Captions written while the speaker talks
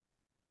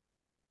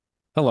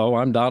Hello,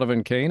 I'm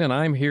Donovan Kane, and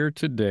I'm here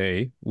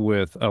today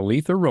with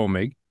Aleatha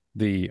Romig,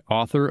 the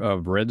author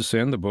of Red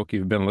Sin, the book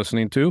you've been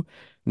listening to,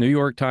 New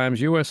York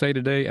Times, USA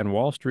Today, and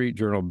Wall Street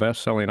Journal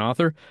best-selling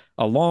author,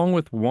 along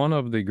with one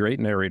of the great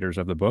narrators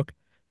of the book,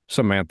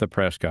 Samantha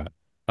Prescott.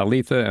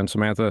 Aleatha and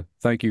Samantha,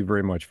 thank you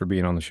very much for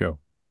being on the show.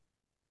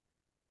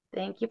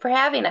 Thank you for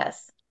having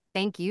us.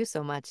 Thank you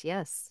so much.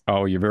 Yes.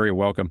 Oh, you're very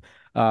welcome.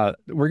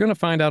 We're going to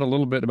find out a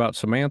little bit about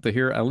Samantha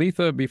here.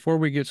 Aleatha, before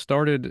we get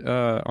started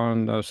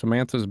on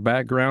Samantha's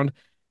background,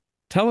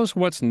 tell us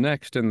what's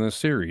next in this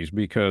series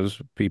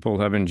because people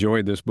have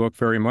enjoyed this book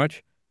very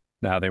much.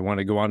 Now they want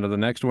to go on to the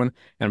next one.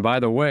 And by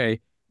the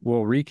way,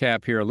 we'll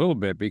recap here a little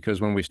bit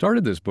because when we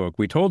started this book,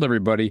 we told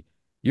everybody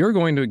you're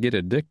going to get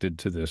addicted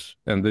to this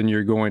and then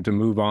you're going to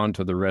move on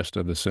to the rest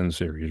of the Sin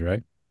series,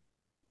 right?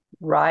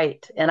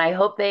 Right. And I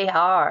hope they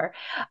are.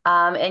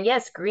 And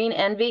yes, Green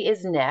Envy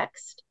is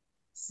next.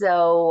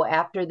 So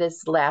after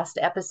this last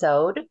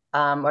episode,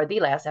 or the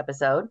last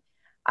episode,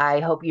 I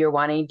hope you're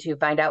wanting to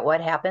find out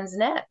what happens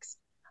next.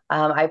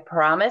 I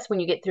promise when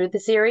you get through the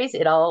series,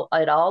 it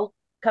all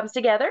comes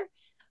together,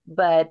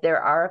 but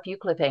there are a few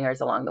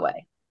cliffhangers along the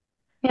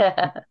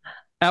way.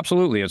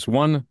 Absolutely. It's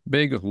one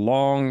big,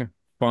 long,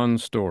 fun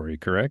story,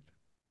 correct?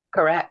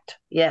 Correct.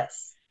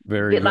 Yes.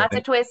 Very Get good. lots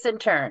of twists and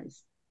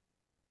turns.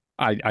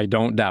 I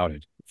don't doubt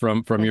it.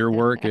 From your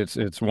work,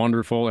 it's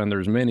wonderful, and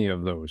there's many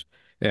of those,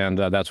 and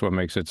that's what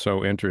makes it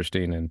so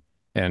interesting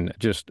and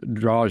just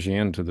draws you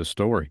into the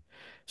story.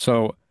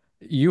 So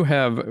you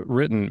have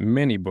written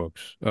many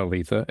books,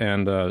 Letha,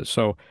 and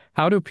so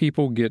how do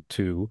people get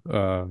to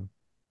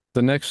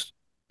the next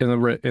in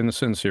the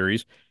Sin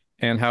series,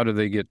 and how do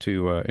they get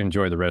to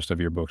enjoy the rest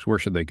of your books? Where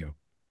should they go?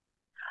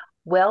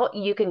 Well,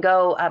 you can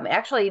go.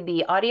 Actually,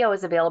 the audio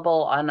is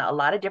available on a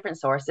lot of different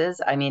sources.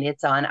 I mean,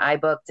 it's on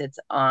iBooks, it's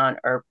on,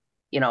 or,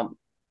 you know,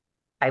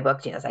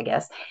 iBooks, yes, I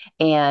guess,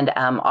 and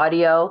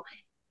audio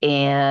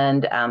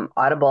and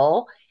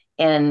Audible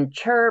and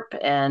Chirp.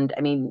 And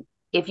I mean,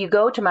 if you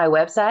go to my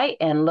website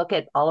and look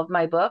at all of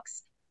my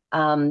books,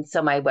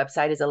 so my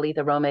website is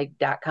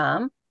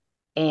aletharomig.com,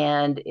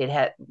 and it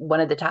had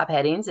one of the top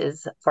headings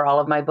is for all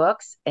of my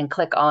books, and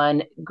click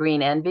on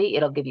Green Envy.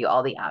 It'll give you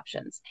all the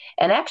options,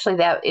 and actually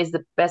that is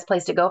the best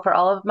place to go for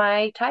all of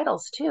my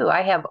titles too.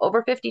 I have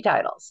over 50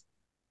 titles.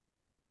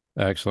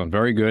 Excellent,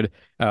 very good.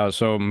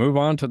 So move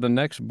on to the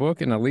next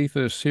book in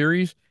Aletha's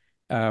series,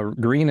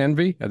 Green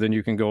Envy, and then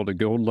you can go to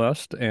Gold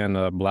Lust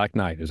and Black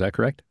Knight. Is that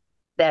correct?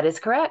 That is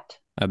correct.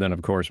 And then,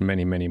 of course,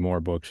 many, many more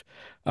books.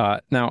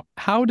 Now,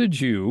 where did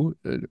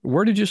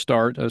you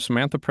start?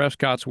 Samantha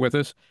Prescott's with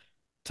us.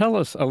 Tell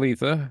us,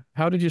 Aletha,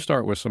 how did you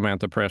start with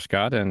Samantha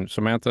Prescott? And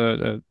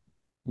Samantha,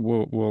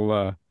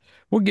 we'll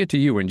get to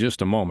you in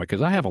just a moment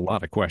because I have a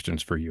lot of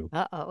questions for you.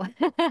 Uh-oh.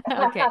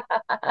 Okay.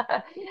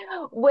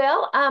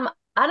 Well,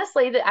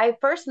 honestly, I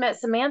first met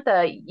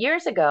Samantha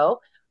years ago,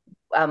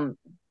 um,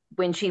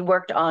 when she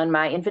worked on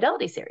my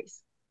infidelity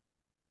series,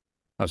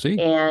 I see.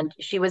 and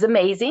she was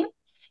amazing.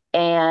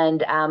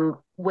 And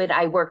when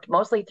I worked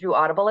mostly through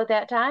Audible at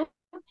that time,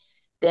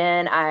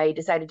 then I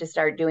decided to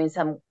start doing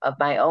some of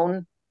my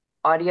own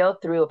audio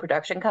through a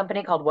production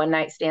company called One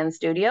Night Stand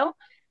Studio.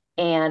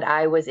 And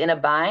I was in a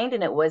bind,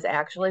 and it was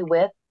actually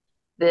with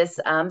this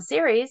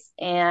series.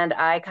 And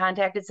I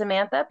contacted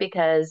Samantha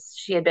because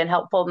she had been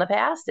helpful in the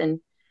past. And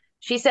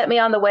she set me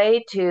on the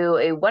way to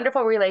a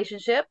wonderful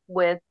relationship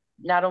with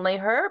not only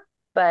her,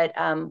 but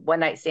One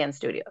Night Stand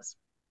Studios.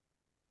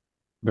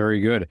 Very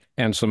good.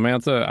 And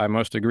Samantha, I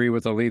must agree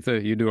with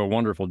Aletha. You do a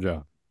wonderful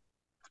job.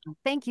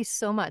 Thank you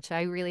so much.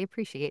 I really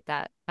appreciate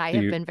that. I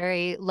have You, been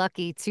very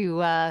lucky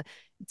to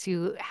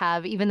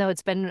have, even though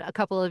it's been a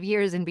couple of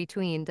years in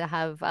between, to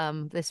have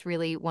this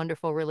really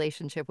wonderful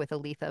relationship with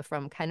Aletha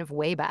from kind of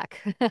way back.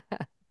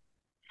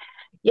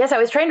 Yes, I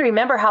was trying to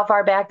remember how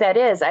far back that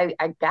is.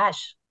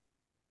 Gosh,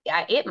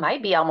 it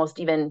might be almost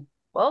even,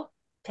 well,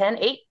 10,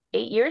 8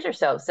 years or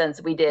so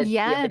since we did the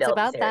Yeah, it's infidelity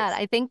about that.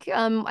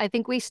 series. I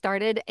think we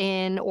started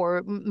in,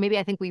 or maybe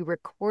I think we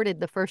recorded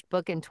the first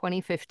book in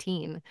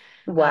 2015.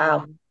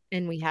 Wow.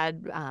 And we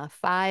had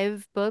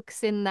five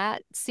books in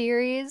that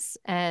series,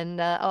 and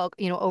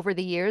over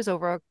the years,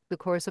 over the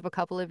course of a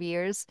couple of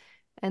years,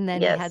 and then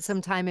we had Yes,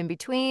 some time in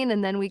between,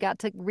 and then we got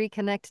to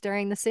reconnect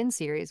during the Sin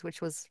series,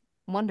 which was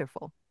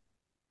wonderful.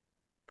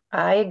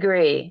 I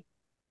agree.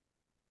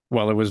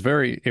 well, it was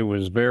very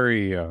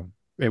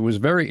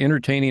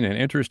entertaining and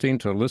interesting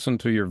to listen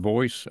to your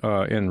voice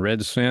in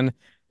Red Sin.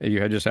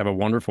 Just have a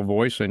wonderful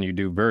voice, and you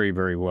do very,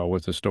 very well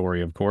with the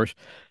story, of course.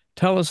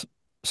 Tell us,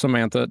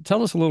 Samantha,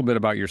 tell us a little bit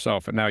about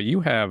yourself. Now,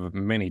 you have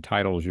many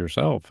titles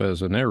yourself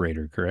as a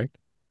narrator, correct?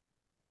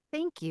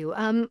 Thank you.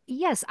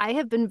 Yes, I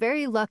have been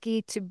very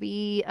lucky to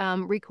be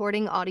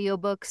recording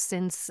audiobooks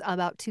since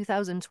about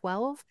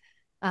 2012.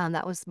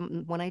 That was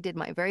when I did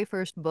my very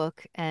first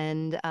book,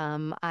 and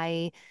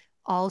I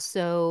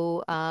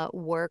also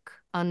work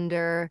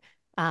under.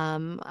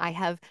 I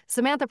have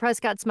Samantha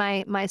Prescott's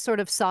my sort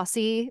of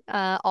saucy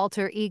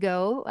alter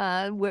ego,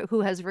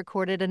 who has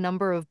recorded a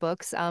number of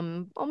books,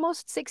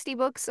 almost 60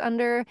 books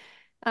under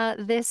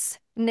this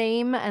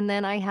name, and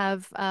then I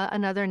have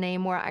another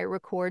name where I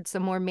record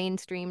some more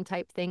mainstream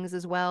type things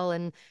as well.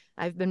 And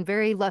I've been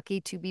very lucky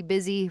to be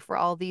busy for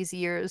all these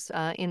years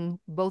in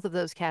both of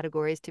those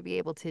categories to be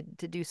able to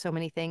do so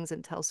many things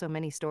and tell so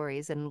many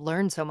stories and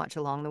learn so much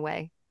along the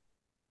way.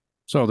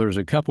 So there's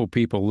a couple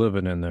people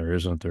living in there,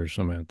 isn't there,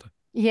 Samantha?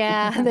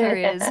 Yeah, there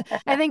is.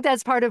 I think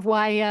that's part of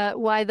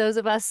why those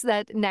of us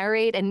that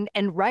narrate and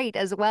write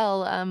as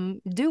well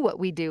do what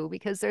we do,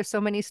 because there's so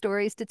many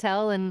stories to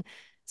tell and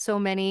so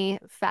many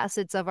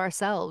facets of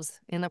ourselves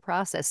in the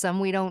process. Some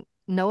we don't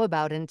know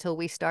about until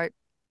we start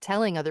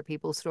telling other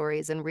people's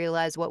stories and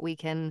realize what we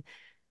can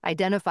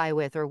identify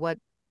with or what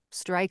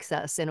strikes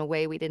us in a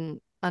way we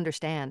didn't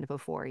understand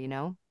before, you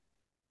know?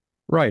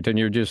 Right, and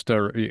you're just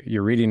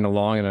you're reading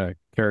along, and a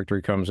character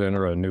comes in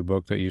or a new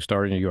book that you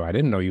started, and you go, "I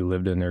didn't know you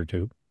lived in there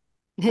too."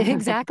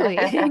 Exactly,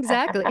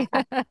 exactly.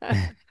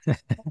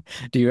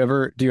 Do you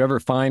ever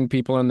find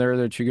people in there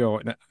that you go,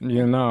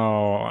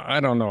 I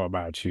don't know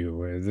about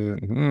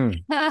you.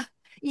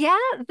 Yeah,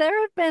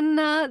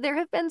 there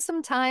have been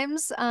some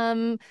times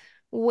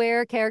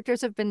where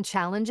characters have been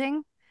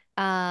challenging.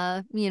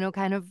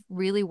 Kind of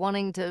really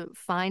wanting to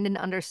find and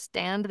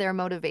understand their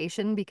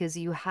motivation because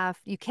you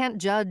can't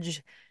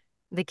judge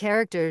the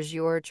characters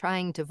you're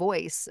trying to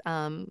voice.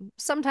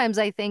 Sometimes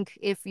I think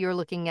if you're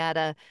looking at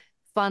a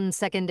fun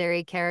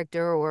secondary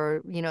character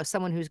or,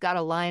 someone who's got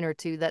a line or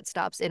two that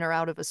stops in or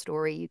out of a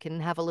story, you can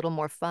have a little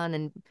more fun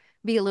and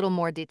be a little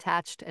more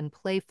detached and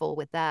playful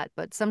with that.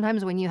 But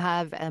sometimes when you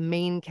have a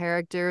main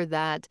character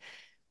that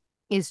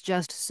is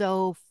just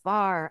so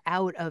far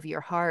out of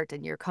your heart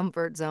and your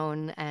comfort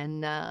zone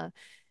and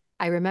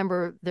I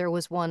remember there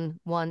was one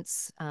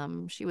once.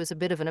 She was a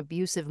bit of an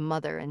abusive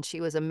mother, and she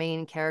was a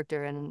main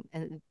character, and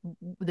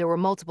there were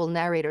multiple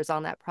narrators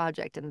on that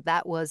project, and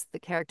that was the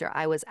character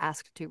I was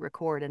asked to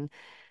record. And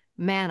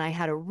man, I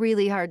had a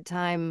really hard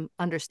time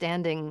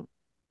understanding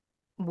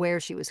where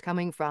she was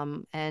coming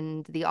from.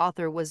 And the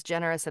author was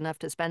generous enough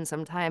to spend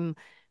some time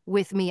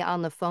with me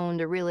on the phone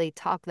to really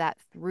talk that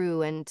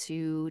through and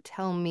to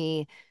tell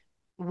me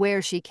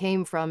where she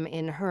came from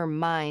in her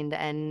mind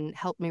and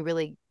help me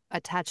really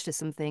attach to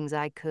some things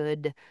I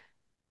could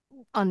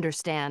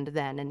understand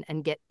then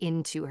and get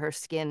into her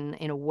skin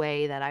in a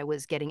way that I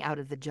was getting out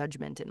of the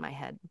judgment in my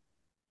head.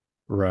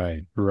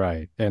 Right,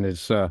 right. And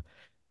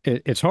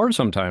it's hard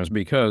sometimes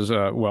because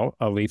well,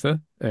 Aletha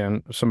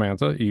and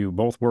Samantha, you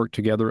both worked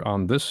together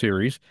on this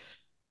series.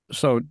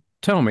 So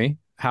tell me,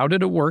 how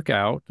did it work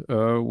out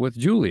with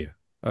Julia?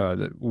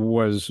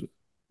 Was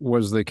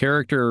the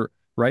character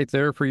right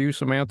there for you,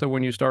 Samantha,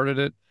 when you started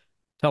it?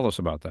 Tell us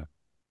about that.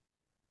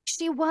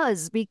 She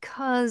was,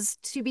 because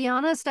to be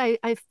honest,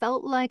 I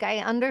felt like I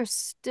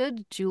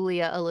understood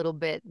Julia a little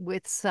bit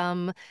with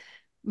some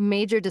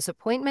major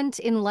disappointment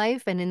in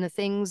life and in the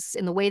things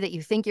in the way that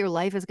you think your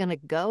life is going to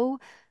go,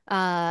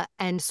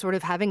 and sort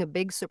of having a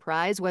big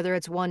surprise, whether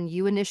it's one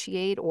you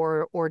initiate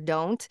or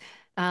don't.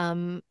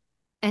 Um,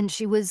 and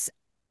she was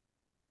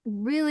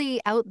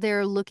really out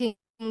there looking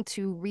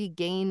to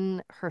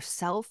regain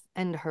herself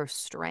and her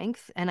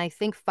strength, and I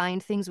think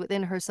find things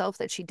within herself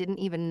that she didn't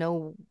even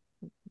know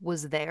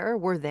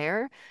were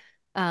there.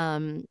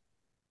 Um,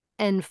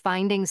 and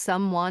finding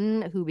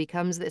someone who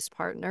becomes this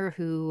partner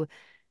who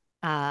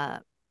uh,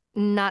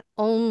 not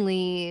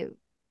only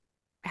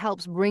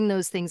helps bring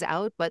those things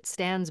out, but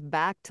stands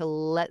back to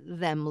let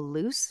them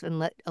loose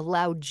and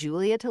allow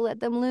Julia to let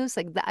them loose.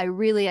 Like I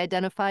really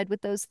identified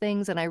with those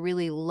things, and I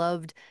really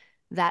loved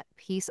that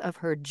piece of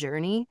her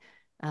journey.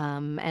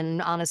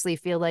 And honestly,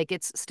 feel like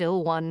it's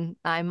still one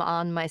I'm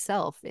on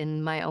myself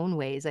in my own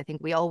ways. I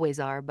think we always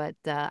are, but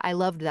I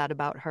loved that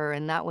about her,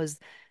 and that was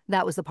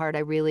the part I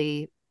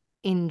really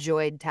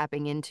enjoyed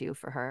tapping into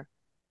for her.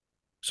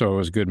 So it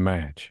was a good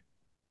match.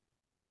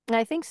 And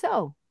I think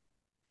so.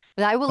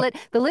 I will let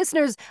the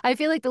listeners, I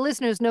feel like the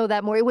listeners know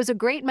that more. It was a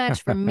great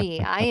match for me.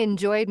 I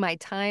enjoyed my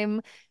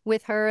time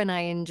with her and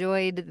I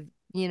enjoyed,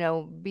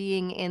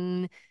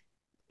 being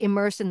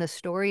immersed in the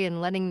story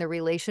and letting the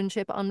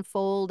relationship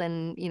unfold.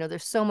 And,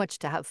 there's so much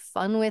to have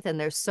fun with and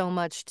there's so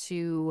much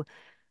to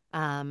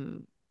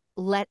um,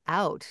 let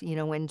out,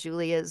 when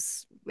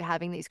Julia's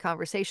having these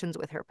conversations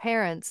with her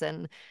parents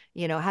and,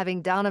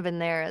 having Donovan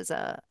there as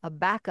a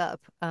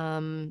backup,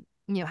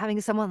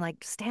 having someone like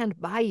stand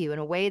by you in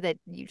a way that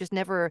you just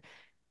never,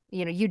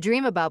 you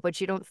dream about, but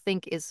you don't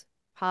think is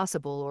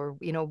possible or,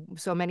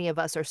 so many of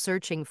us are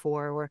searching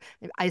for, or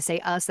I say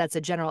us, that's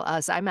a general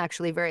us. I'm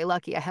actually very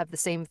lucky. I have the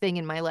same thing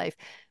in my life,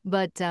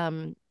 but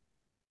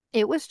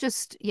it was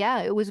just,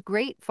 yeah, it was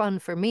great fun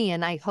for me.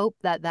 And I hope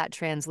that that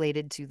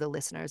translated to the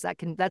listeners.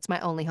 That's my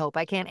only hope.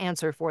 I can't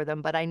answer for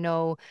them, but I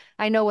know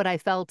what I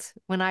felt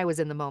when I was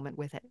in the moment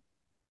with it.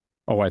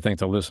 Oh, I think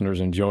the listeners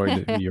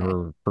enjoyed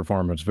your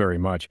performance very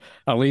much.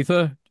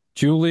 Aletha,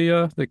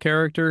 Julia, the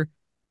character,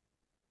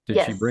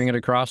 did she bring Yes. it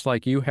across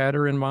like you had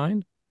her in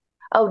mind?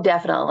 Oh,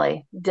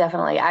 definitely.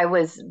 Definitely. I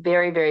was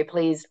very, very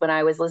pleased when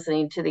I was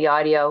listening to the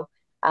audio.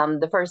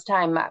 The first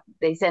time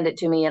they send it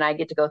to me and I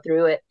get to go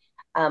through it.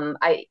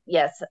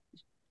 Yes,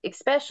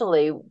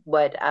 especially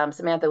what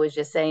Samantha was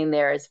just saying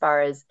there, as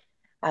far as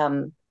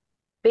um,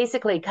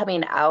 basically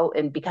coming out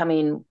and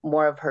becoming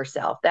more of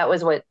herself. That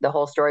was what the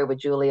whole story with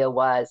Julia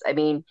was. I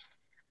mean,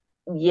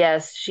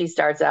 yes, she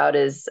starts out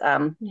as,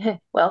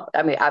 well,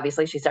 I mean,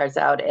 obviously she starts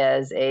out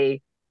as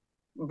a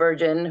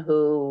virgin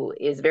who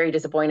is very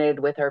disappointed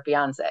with her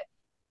fiance.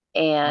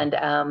 And,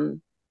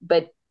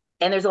 but,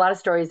 and there's a lot of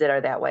stories that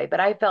are that way. But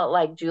I felt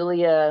like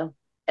Julia,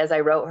 as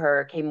I wrote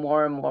her, became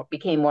more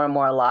and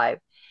more alive.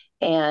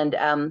 And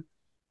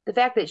the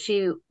fact that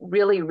she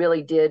really,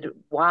 really did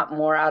want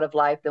more out of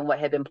life than what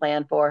had been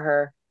planned for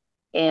her.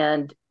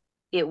 And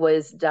it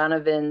was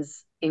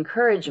Donovan's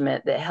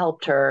encouragement that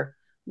helped her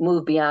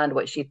move beyond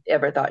what she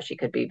ever thought she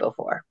could be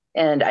before.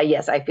 And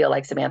yes, I feel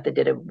like Samantha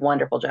did a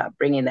wonderful job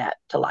bringing that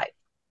to life.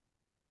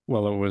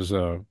 Well, it was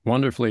a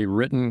wonderfully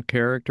written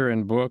character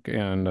and book,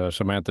 and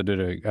Samantha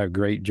did a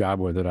great job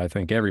with it. I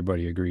think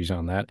everybody agrees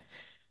on that.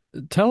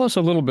 Tell us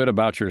a little bit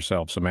about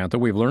yourself, Samantha.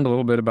 We've learned a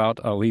little bit about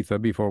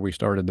Aleatha before we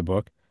started the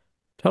book.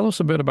 Tell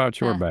us a bit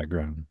about your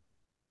background.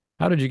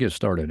 How did you get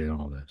started in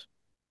all this?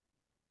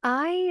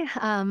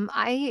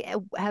 I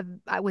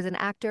was an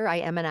actor. I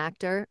am an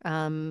actor.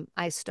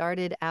 I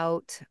started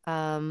out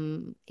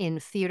in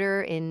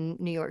theater in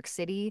New York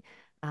City,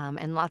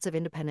 and lots of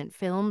independent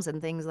films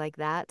and things like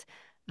that.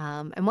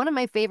 And one of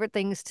my favorite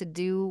things to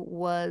do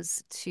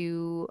was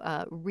to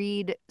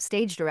read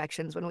stage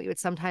directions when we would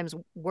sometimes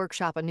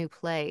workshop a new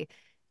play.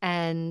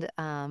 And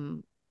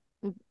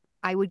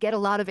I would get a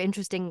lot of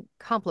interesting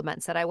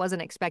compliments that I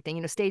wasn't expecting.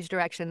 You know, stage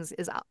directions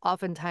is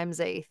oftentimes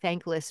a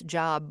thankless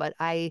job, but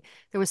there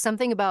was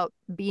something about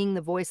being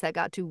the voice that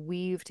got to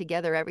weave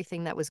together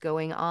everything that was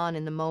going on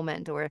in the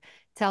moment, or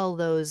tell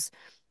those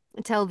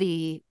tell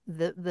the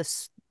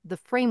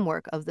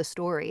framework of the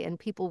story. And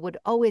people would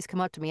always come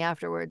up to me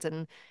afterwards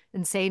and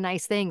say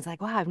nice things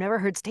like, wow, I've never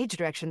heard stage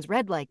directions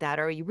read like that,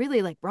 or you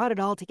really like brought it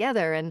all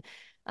together. And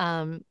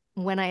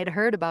when I had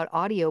heard about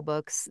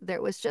audiobooks,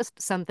 there was just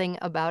something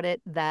about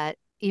it that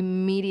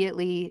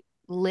immediately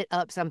lit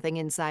up something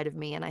inside of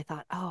me. And I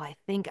thought, oh, I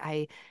think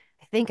I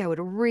would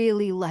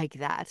really like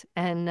that.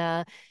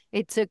 And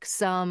it took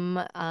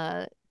some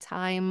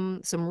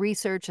time, some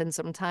research, and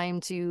some time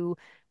to,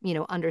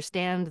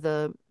 understand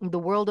the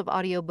world of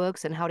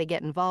audiobooks and how to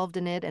get involved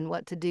in it and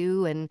what to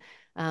do. And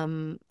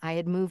I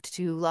had moved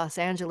to Los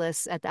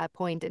Angeles at that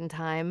point in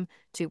time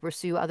to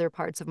pursue other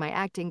parts of my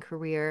acting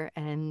career,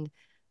 and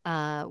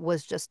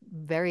was just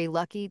very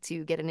lucky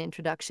to get an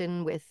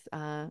introduction with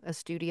a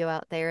studio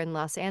out there in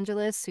Los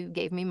Angeles who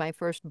gave me my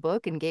first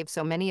book and gave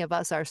so many of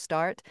us our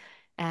start.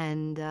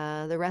 And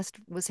the rest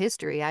was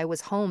history. I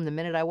was home the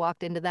minute I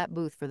walked into that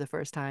booth for the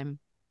first time.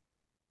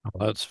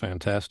 Well, that's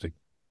fantastic.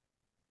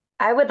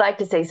 I would like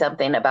to say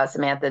something about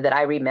Samantha that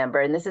I remember,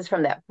 and this is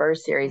from that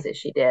first series that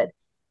she did.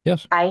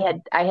 Yes. I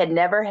had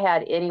never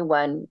had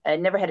anyone, I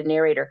never had a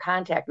narrator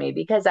contact me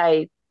because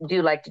I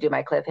do like to do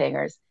my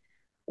cliffhangers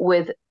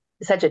with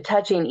such a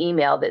touching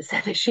email that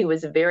said that she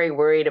was very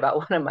worried about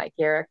one of my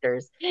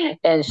characters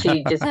and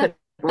she just couldn't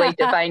wait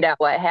to find out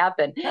what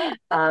happened.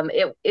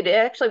 It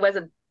actually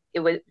wasn't. It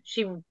was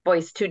she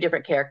voiced two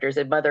different characters,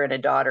 a mother and a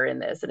daughter in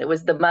this, and it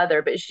was the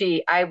mother. But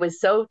I was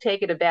so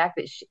taken aback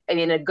that I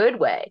mean, in a good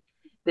way,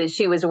 that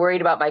she was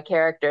worried about my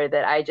character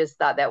that I just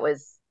thought that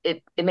was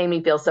it. It made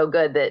me feel so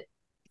good that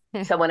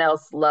someone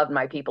else loved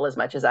my people as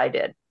much as I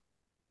did.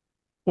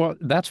 Well,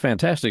 that's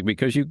fantastic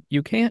because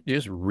you can't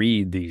just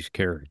read these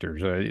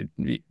characters.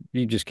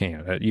 You just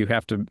can't. You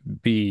have to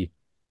be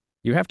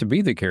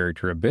the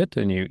character a bit,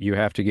 and you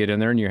have to get in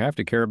there and you have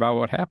to care about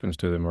what happens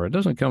to them, or it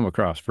doesn't come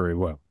across very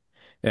well.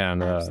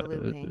 And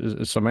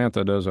Absolutely.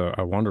 Samantha does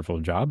a wonderful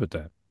job at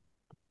that.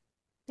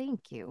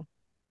 Thank you.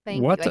 Thank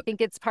you. What I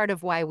think it's part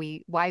of why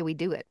we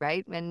do it,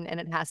 right? And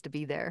it has to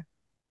be there.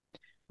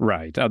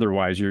 Right.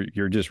 Otherwise,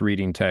 you're just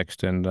reading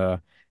text, and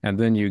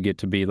then you get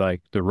to be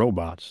like the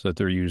robots that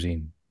they're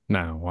using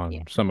now Yeah.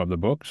 on some of the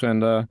books,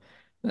 and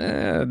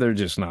they're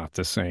just not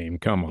the same.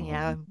 Come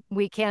Yeah. on.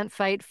 We can't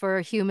fight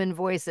for human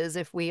voices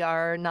if we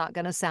are not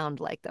going to sound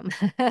like them.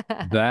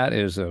 That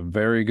is a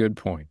very good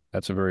point.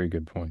 That's a very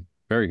good point.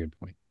 Very good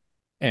point.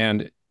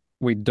 And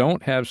we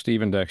don't have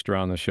Stephen Dexter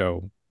on the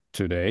show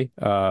today,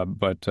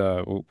 but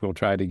we'll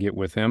try to get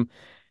with him.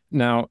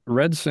 Now,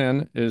 Red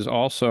Sin is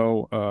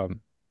also,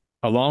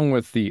 along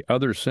with the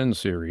other Sin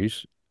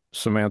series,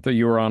 Samantha,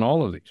 you are on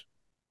all of these.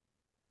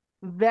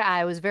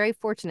 I was very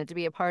fortunate to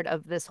be a part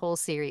of this whole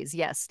series.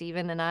 Yes,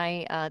 Stephen and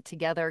I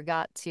together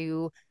got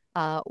to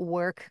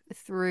work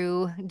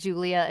through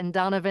Julia and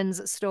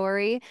Donovan's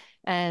story,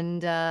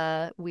 and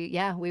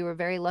we were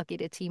very lucky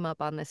to team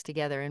up on this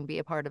together and be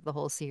a part of the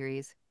whole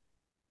series.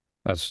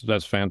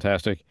 That's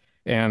fantastic.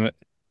 And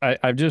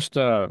I've just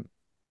I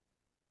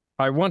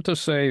want to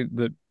say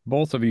that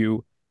both of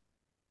you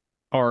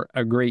are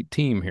a great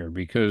team here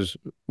because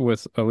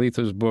with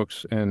Aletha's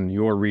books and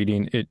your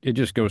reading, it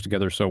just goes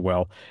together so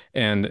well.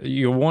 And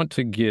you'll want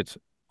to get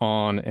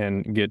on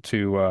and get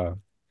to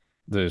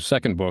the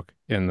second book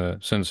in the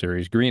Sin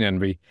series, Green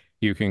Envy.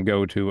 You can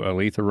go to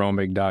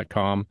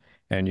aletharomig.com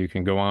and you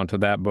can go on to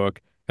that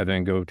book and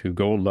then go to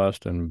Gold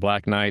Lust and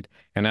Black Knight.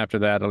 And after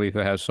that,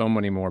 Aletha has so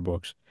many more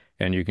books.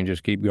 and you can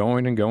just keep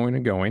going and going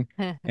and going.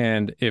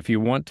 And if you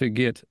want to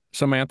get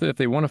Samantha, if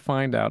they want to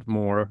find out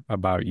more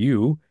about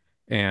you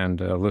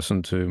and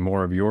listen to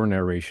more of your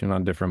narration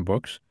on different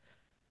books,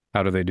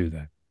 how do they do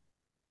that?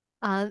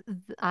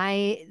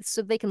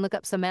 So they can look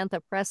up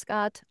Samantha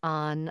Prescott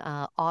on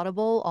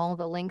Audible. All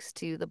the links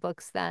to the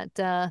books that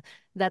the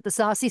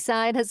Saucy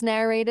Side has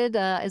narrated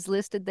is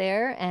listed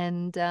there,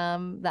 and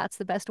that's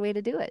the best way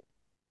to do it.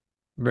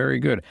 Very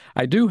good.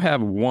 I do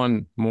have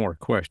one more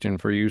question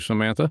for you,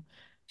 Samantha.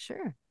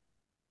 Sure.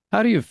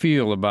 How do you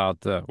feel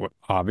about well,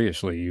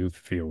 obviously you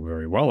feel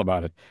very well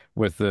about it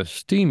with the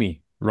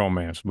steamy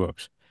romance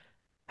books.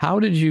 How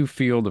did you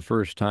feel the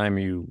first time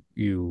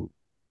you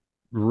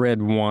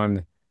read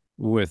one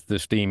with the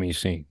steamy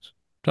scenes?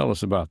 Tell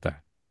us about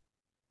that.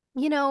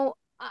 You know,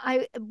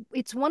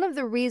 it's one of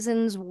the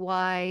reasons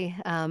why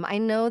I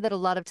know that a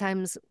lot of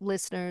times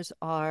listeners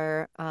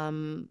are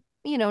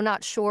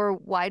not sure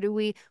why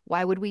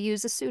would we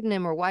use a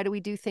pseudonym, or why do we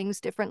do things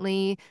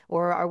differently,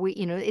 or are we,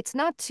 it's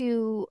not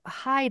to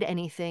hide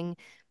anything.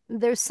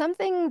 There's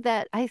something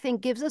that I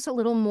think gives us a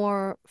little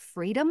more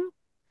freedom.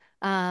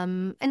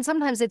 And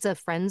sometimes it's a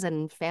friends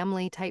and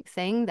family type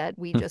thing that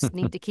we just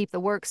need to keep the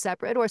work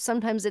separate, or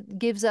sometimes it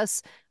gives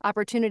us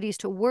opportunities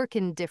to work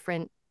in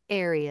different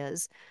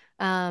areas.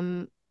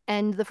 Um,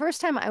 and the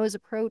first time I was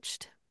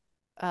approached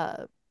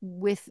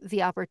with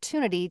the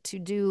opportunity to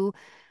do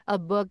a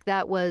book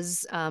that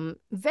was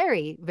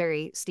very,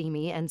 very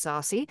steamy and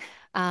saucy,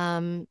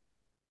 I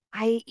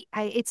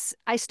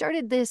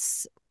started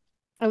this.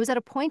 I was at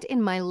a point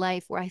in my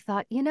life where I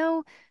thought,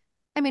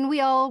 I mean,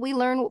 we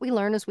learn what we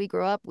learn as we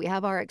grow up. We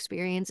have our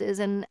experiences,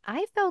 and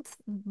I felt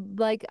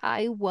like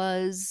I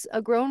was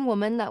a grown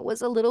woman that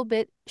was a little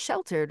bit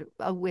sheltered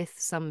with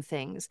some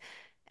things.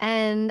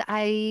 And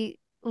I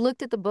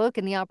looked at the book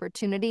and the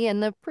opportunity,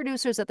 and the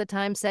producers at the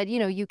time said,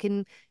 you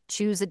can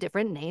choose a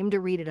different name to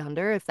read it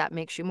under if that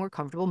makes you more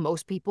comfortable.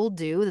 Most people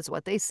do. That's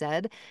what they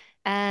said.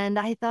 And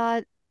I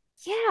thought,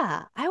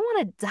 yeah, I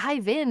want to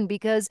dive in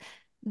because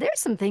there's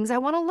some things I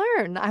want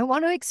to learn. I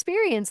want to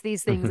experience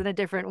these things in a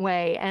different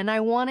way. And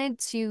I wanted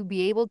to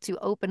be able to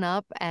open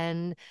up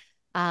and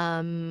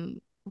um,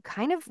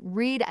 kind of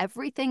read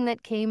everything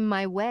that came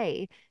my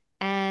way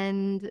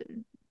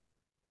and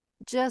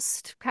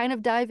just kind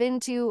of dive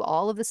into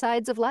all of the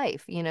sides of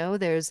life.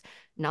 There's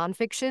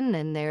nonfiction,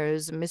 and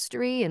there's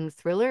mystery and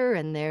thriller,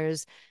 and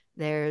there's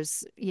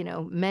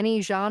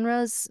many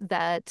genres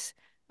that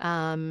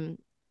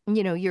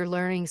you're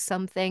learning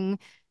something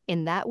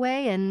in that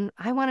way. And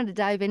I wanted to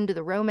dive into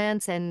the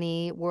romance and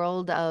the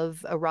world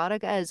of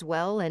erotica as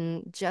well,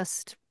 and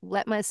just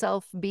let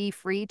myself be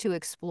free to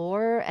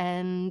explore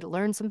and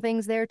learn some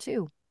things there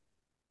too.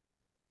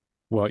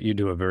 Well, you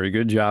do a very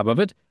good job of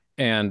it.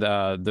 And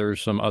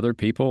there's some other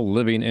people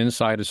living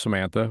inside of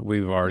Samantha.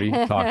 We've already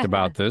talked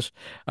about this,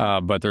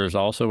 but there's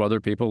also other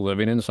people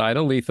living inside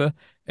Aleatha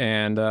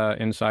and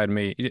inside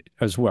me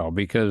as well.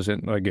 Because,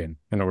 again,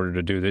 in order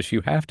to do this, you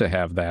have to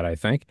have that, I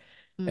think.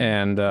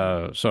 And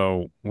Mhm.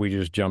 so we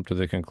just jumped to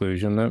the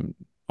conclusion that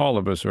all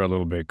of us are a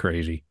little bit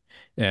crazy.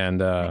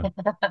 And In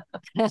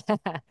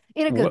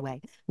a good what, way.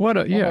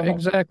 yeah,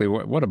 exactly.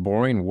 What a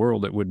boring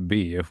world it would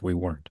be if we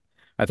weren't.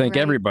 I think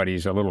Right.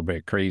 everybody's a little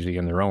bit crazy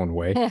in their own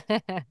way,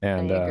 I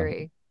and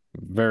agree.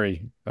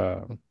 very,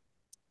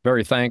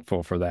 very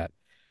thankful for that.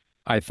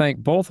 I thank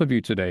both of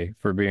you today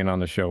for being on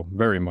the show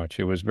very much.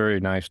 It was very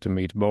nice to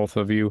meet both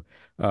of you.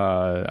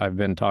 I've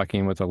been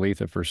talking with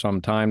Aleatha for some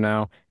time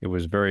now. It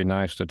was very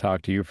nice to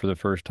talk to you for the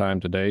first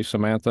time today,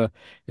 Samantha.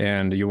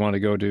 And you want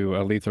to go to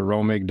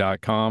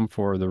aletharomig.com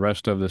for the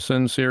rest of the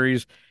Sin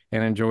series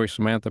and enjoy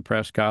Samantha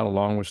Prescott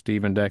along with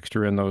Stephen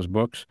Dexter in those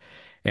books.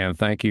 And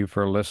thank you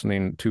for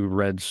listening to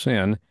Red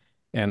Sin.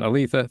 And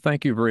Aleatha,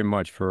 thank you very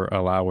much for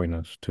allowing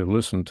us to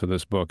listen to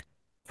this book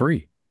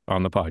free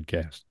on the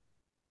podcast.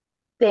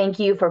 Thank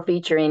you for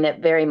featuring it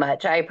very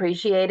much. I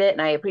appreciate it,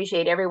 and I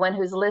appreciate everyone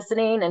who's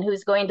listening and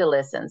who's going to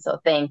listen. So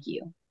thank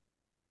you.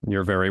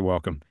 You're very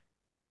welcome.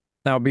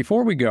 Now,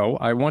 before we go,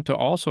 I want to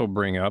also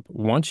bring up,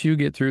 once you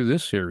get through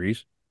this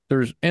series,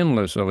 there's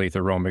endless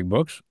Aleatha Romig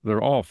books.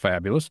 They're all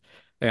fabulous.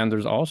 And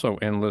there's also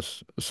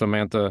endless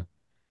Samantha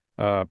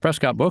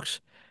Prescott books.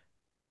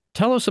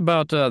 Tell us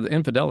about the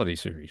Infidelity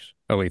series,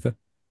 Aleatha.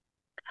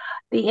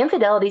 The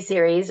Infidelity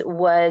series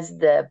was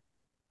the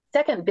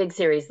second big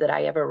series that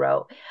I ever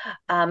wrote.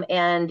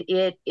 And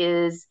it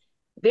is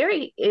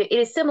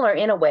similar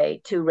in a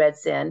way to Red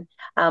Sin,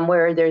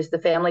 where there's the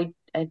family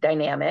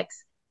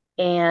dynamics.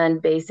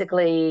 And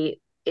basically,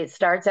 it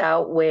starts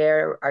out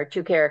where our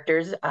two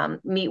characters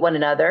meet one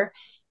another,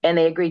 and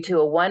they agree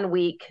to a 1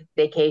 week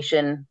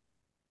vacation.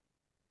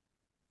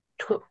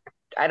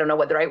 I don't know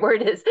what the right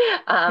word is,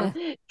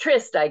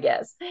 tryst, I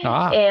guess.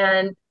 Ah,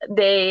 And then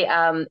they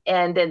go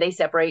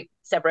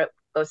separate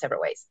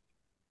ways,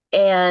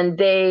 and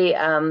they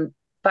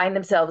find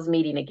themselves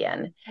meeting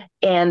again.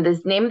 And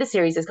the name of the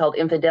series is called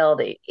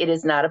Infidelity. It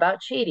is not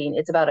about cheating;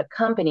 it's about a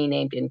company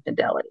named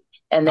Infidelity,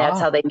 and that's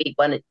ah. how they meet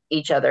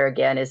each other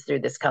again, is through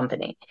this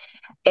company.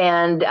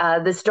 And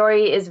the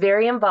story is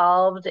very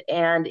involved,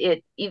 and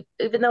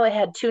even though it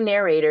had two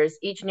narrators,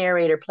 each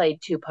narrator played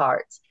two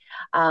parts.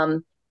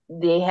 Um,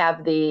 they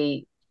have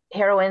the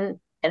heroine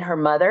and her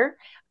mother,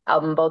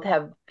 both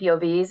have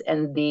POVs,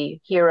 and the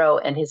hero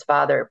and his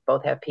father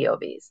both have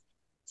POVs.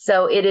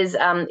 So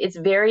it's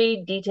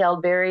very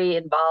detailed, very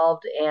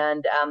involved,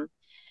 and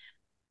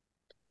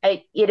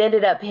it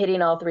ended up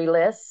hitting all three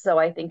lists. So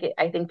I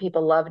think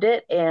people loved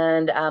it,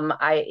 and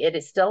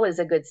it still is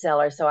a good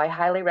seller. So I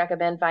highly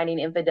recommend Finding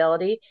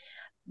Infidelity.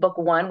 Book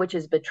one, which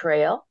is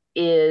Betrayal,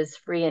 is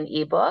free in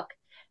ebook,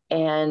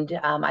 and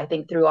I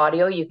think through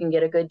audio you can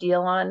get a good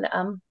deal on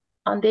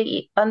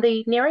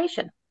the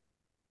narration.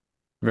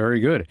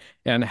 Very good.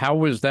 And how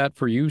was that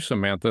for you,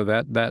 Samantha,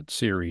 that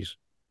series?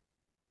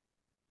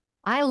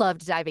 I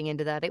loved diving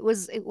into that. It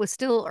was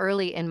still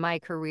early in my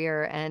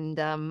career, and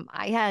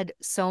I had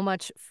so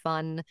much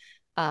fun.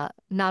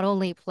 Not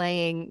only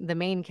playing the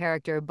main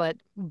character, but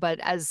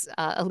as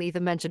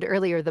Aleatha mentioned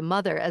earlier, the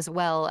mother as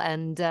well.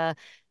 And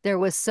there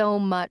was so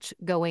much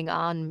going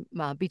on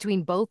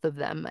between both of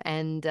them,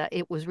 and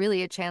it was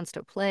really a chance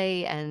to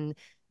play. And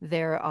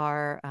there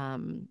are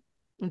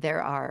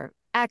there are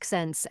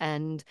accents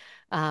and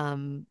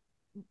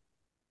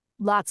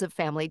lots of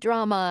family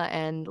drama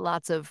and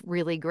lots of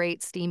really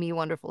great, steamy,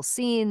 wonderful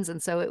scenes.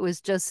 And so it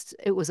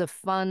was a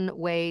fun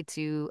way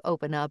to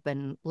open up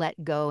and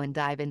let go and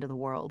dive into the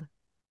world.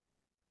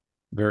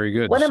 Very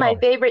good. One of my So,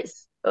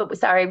 favorites, oh,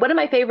 sorry, one of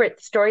my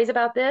favorite stories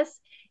about this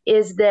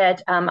is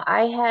that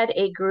I had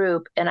a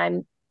group, and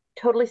I'm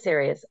totally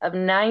serious, of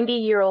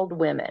 90-year-old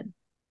women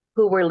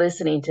who were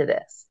listening to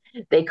this.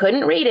 They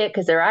couldn't read it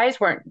because their eyes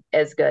weren't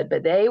as good,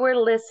 but they were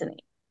listening.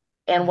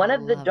 And I one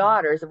of the love it.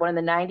 daughters of one of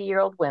the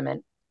 90-year-old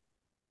women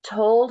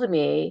told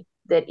me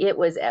that it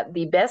was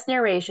the best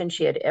narration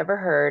she had ever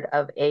heard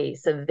of a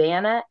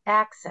Savannah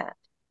accent.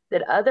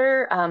 That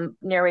other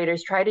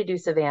narrators try to do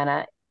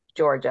Savannah,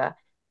 Georgia,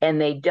 and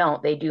they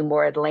don't. They do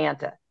more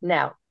Atlanta.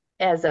 Now,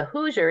 as a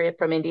Hoosier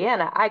from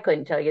Indiana, I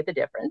couldn't tell you the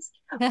difference.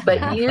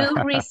 But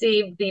you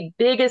received the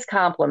biggest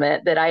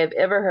compliment that I have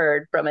ever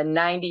heard from a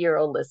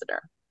 90-year-old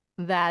listener.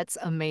 That's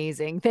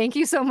amazing. Thank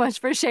you so much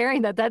for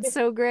sharing that. That's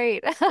so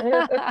great.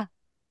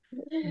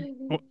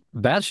 well,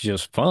 that's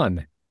just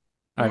fun.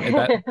 I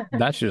mean,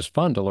 that's just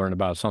fun to learn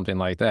about something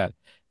like that.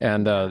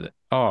 And Yeah.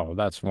 oh,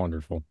 that's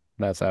wonderful.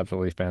 That's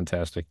absolutely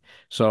fantastic.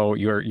 So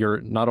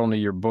your not only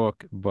your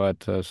book,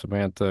 but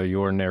Samantha,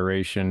 your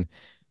narration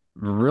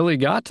really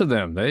got to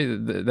them.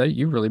 They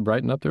you really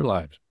brightened up their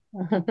lives.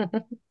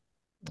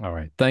 All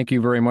right. Thank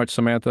you very much,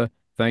 Samantha.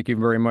 Thank you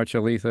very much,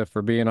 Aleatha,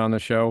 for being on the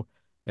show.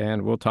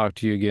 And we'll talk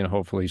to you again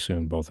hopefully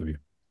soon, both of you.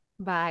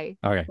 Bye.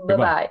 Okay. Bye Goodbye.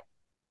 bye.